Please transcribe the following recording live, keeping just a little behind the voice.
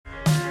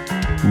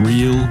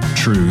Real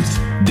truth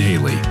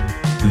daily.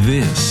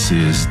 This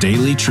is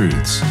Daily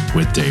Truths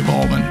with Dave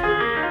Ahlman.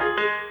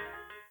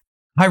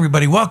 Hi,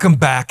 everybody. Welcome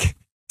back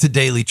to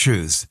Daily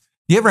Truths.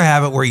 You ever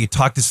have it where you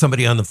talk to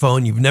somebody on the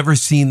phone, you've never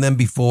seen them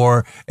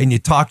before, and you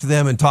talk to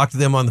them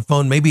on the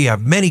phone, maybe you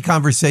have many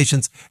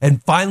conversations,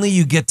 and finally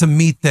you get to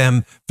meet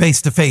them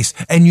face to face,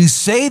 and you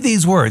say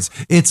these words,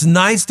 "It's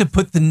nice to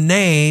put the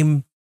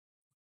name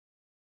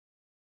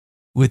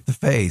with the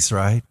face,"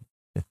 right?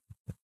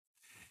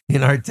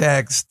 In our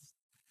text,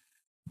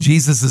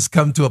 Jesus has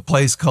come to a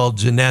place called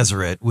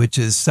Gennesaret, which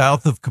is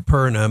south of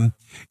Capernaum.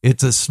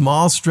 It's a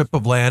small strip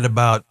of land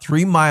about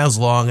 3 miles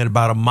long and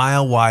about a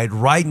mile wide,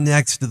 right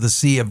next to the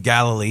Sea of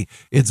Galilee.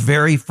 It's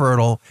very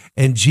fertile,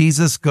 and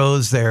Jesus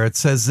goes there. It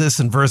says this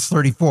in verse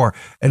 34,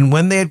 and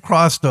when they had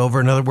crossed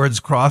over, in other words,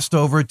 crossed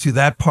over to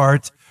that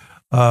part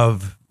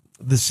of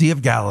the Sea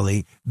of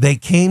Galilee, they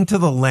came to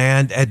the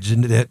land at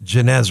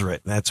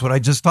Gennesaret. That's what I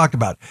just talked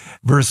about.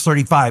 Verse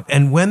 35.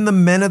 And when the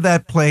men of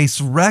that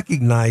place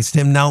recognized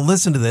him, now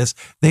listen to this,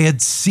 they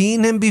had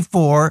seen him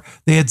before.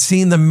 They had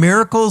seen the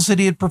miracles that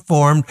he had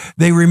performed.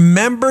 They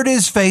remembered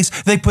his face.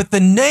 They put the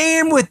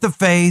name with the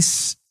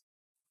face,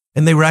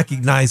 and they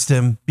recognized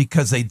him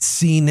because they'd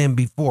seen him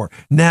before.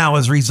 Now,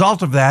 as a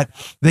result of that,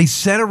 they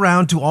sent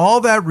around to all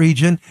that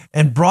region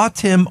and brought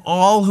to him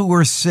all who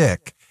were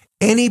sick.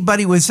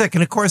 Anybody was sick.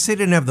 And of course, they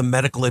didn't have the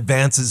medical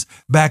advances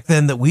back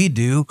then that we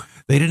do.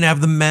 They didn't have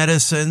the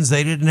medicines.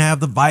 They didn't have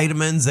the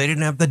vitamins. They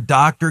didn't have the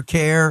doctor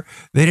care.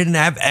 They didn't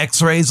have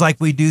x-rays like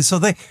we do. So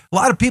a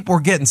lot of people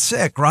were getting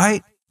sick,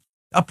 right?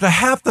 Up to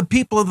half the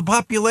people of the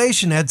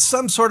population had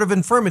some sort of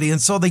infirmity. And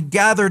so they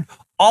gathered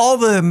all of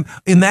them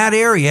in that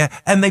area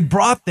and they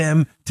brought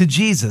them to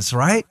Jesus,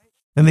 right?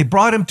 And they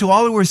brought him to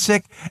all who were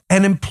sick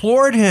and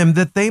implored him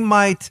that they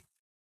might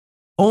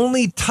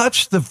only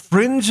touch the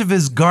fringe of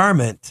his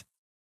garment.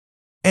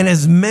 And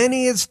as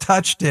many as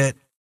touched it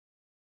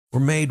were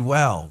made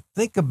well.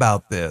 Think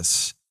about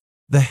this.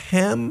 The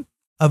hem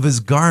of his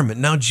garment.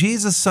 Now,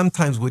 Jesus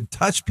sometimes would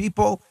touch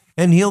people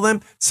and heal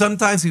them.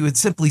 Sometimes he would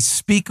simply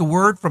speak a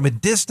word from a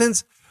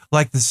distance,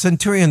 like the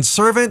centurion's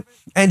servant,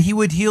 and he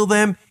would heal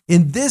them.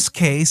 In this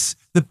case,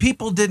 the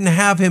people didn't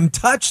have him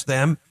touch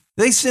them.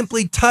 They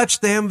simply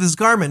touched the hem of his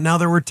garment. Now,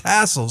 there were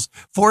tassels,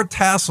 4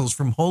 tassels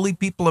from holy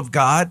people of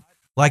God,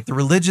 like the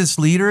religious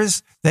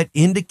leaders, that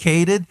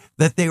indicated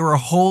that they were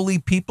holy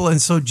people.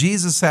 And so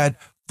Jesus had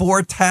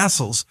 4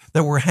 tassels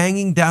that were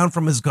hanging down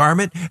from his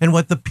garment. And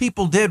what the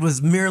people did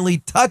was merely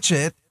touch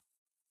it,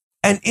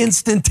 and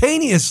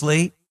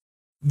instantaneously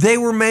they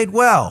were made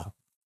well.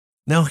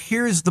 Now,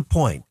 here's the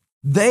point.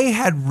 They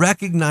had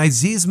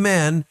recognized, these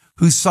men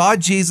who saw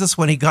Jesus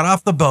when he got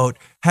off the boat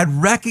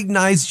had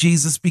recognized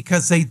Jesus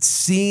because they'd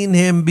seen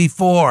him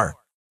before.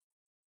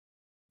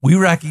 We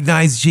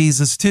recognize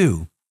Jesus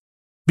too,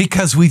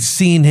 because we've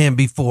seen him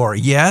before.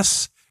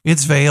 Yes,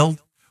 it's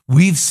veiled.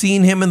 We've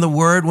seen him in the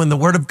Word when the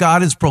Word of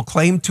God is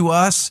proclaimed to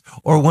us,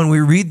 or when we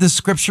read the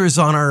Scriptures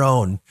on our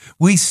own.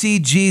 We see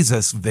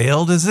Jesus,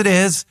 veiled as it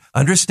is,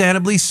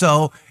 understandably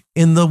so,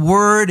 in the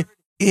Word,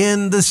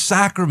 in the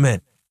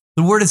sacrament.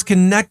 The Word is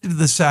connected to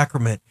the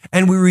sacrament,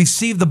 and we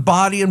receive the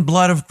body and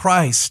blood of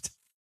Christ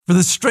for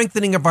the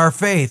strengthening of our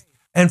faith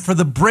and for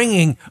the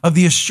bringing of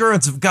the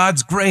assurance of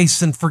God's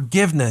grace and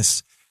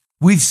forgiveness.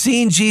 We've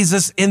seen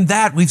Jesus in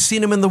that. We've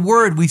seen him in the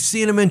Word. We've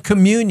seen him in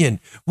communion.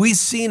 We've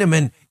seen him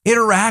in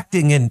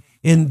interacting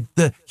in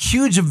the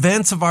huge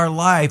events of our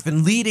life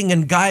and leading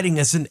and guiding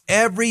us in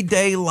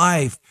everyday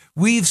life.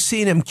 We've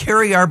seen him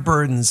carry our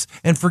burdens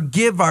and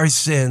forgive our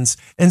sins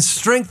and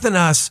strengthen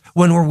us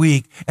when we're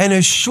weak and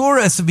assure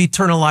us of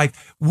eternal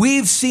life.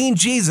 We've seen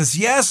Jesus.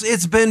 Yes,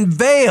 it's been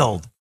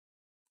veiled,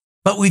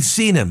 but we've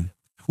seen him.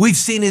 We've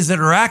seen his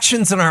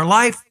interactions in our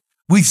life.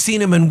 We've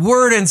seen him in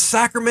word and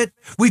sacrament.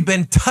 We've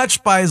been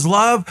touched by his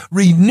love,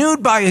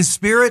 renewed by his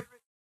Spirit,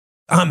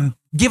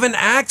 given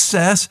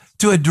access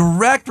to a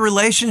direct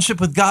relationship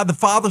with God the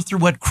Father through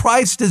what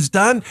Christ has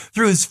done,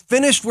 through his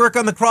finished work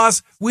on the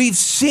cross. We've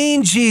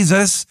seen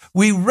Jesus.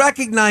 We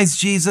recognize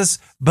Jesus,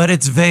 but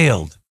it's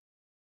veiled.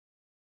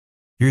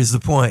 Here's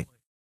the point.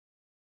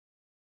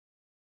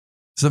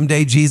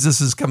 Someday Jesus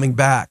is coming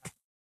back,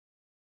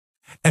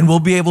 and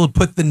we'll be able to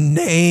put the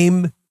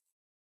name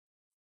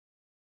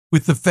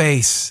with the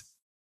face.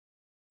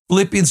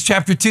 Philippians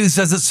chapter 2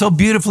 says it so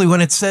beautifully when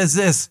it says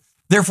this,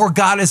 therefore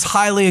God has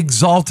highly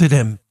exalted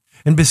him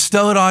and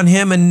bestowed on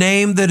him a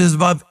name that is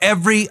above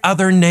every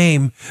other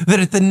name, that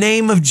at the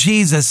name of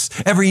Jesus,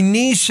 every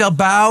knee shall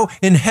bow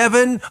in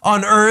heaven,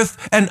 on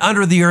earth, and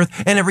under the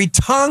earth, and every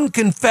tongue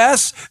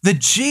confess that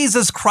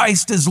Jesus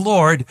Christ is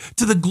Lord,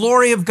 to the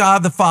glory of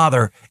God the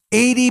Father.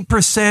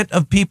 80%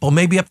 of people,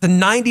 maybe up to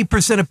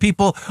 90% of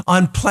people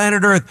on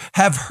planet Earth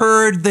have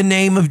heard the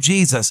name of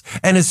Jesus.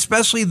 And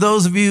especially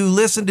those of you who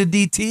listen to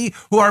DT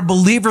who are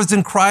believers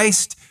in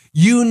Christ,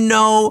 you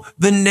know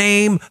the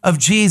name of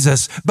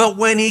Jesus. But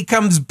when he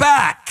comes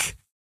back,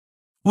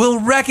 we'll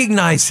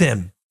recognize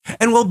him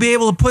and we'll be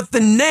able to put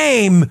the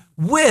name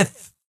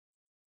with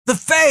the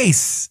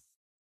face.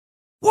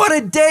 What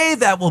a day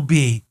that will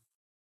be.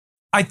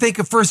 I think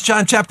of 1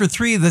 John chapter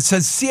 3 that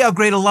says, see how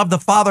great a love the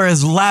Father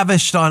has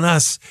lavished on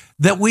us,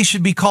 that we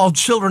should be called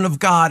children of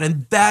God.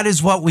 And that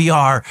is what we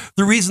are.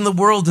 The reason the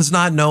world does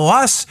not know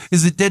us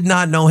is it did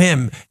not know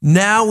him.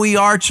 Now we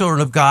are children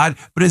of God,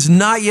 but it has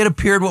not yet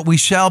appeared what we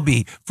shall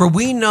be. For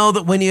we know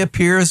that when he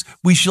appears,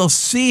 we shall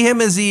see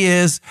him as he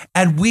is,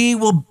 and we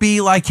will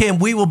be like him.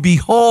 We will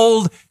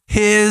behold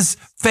his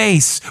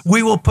face.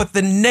 We will put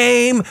the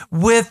name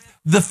with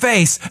the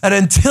face. And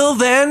until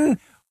then,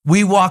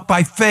 we walk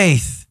by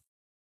faith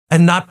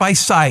and not by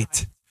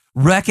sight,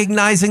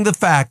 recognizing the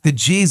fact that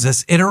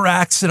Jesus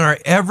interacts in our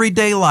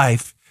everyday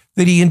life,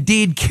 that he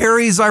indeed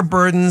carries our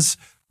burdens,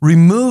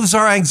 removes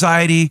our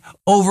anxiety,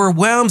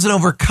 overwhelms and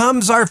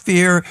overcomes our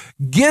fear,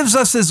 gives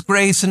us his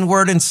grace and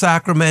word and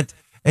sacrament.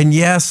 And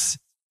yes,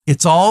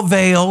 it's all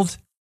veiled,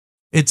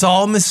 it's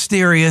all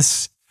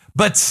mysterious,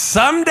 but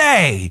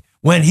someday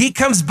when he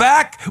comes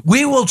back,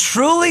 we will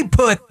truly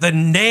put the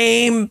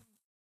name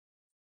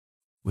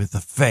with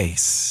the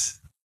face.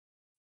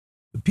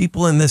 The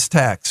people in this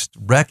text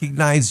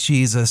recognized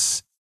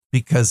Jesus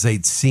because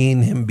they'd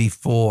seen him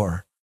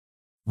before.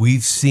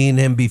 We've seen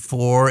him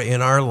before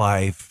in our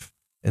life,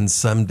 and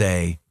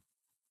someday,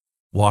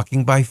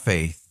 walking by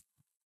faith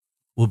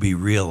will be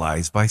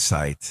realized by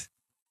sight.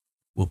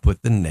 We'll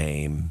put the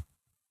name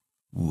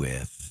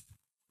with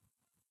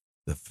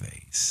the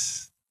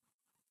face.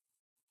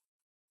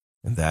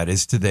 And that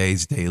is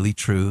today's daily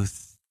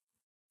truth.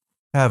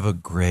 Have a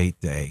great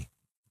day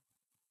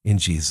in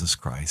Jesus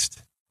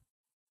Christ.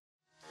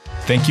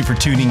 Thank you for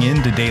tuning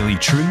in to Daily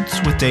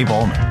Truths with Dave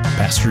Allman.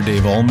 Pastor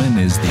Dave Allman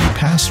is the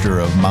pastor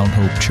of Mount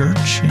Hope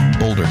Church in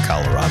Boulder,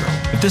 Colorado.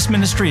 If this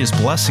ministry is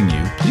blessing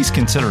you, please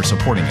consider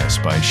supporting us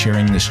by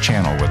sharing this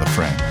channel with a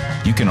friend.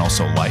 You can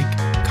also like,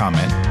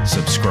 comment,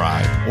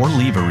 subscribe, or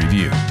leave a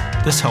review.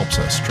 This helps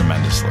us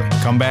tremendously.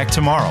 Come back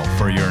tomorrow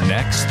for your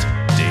next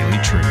Daily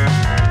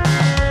Truth.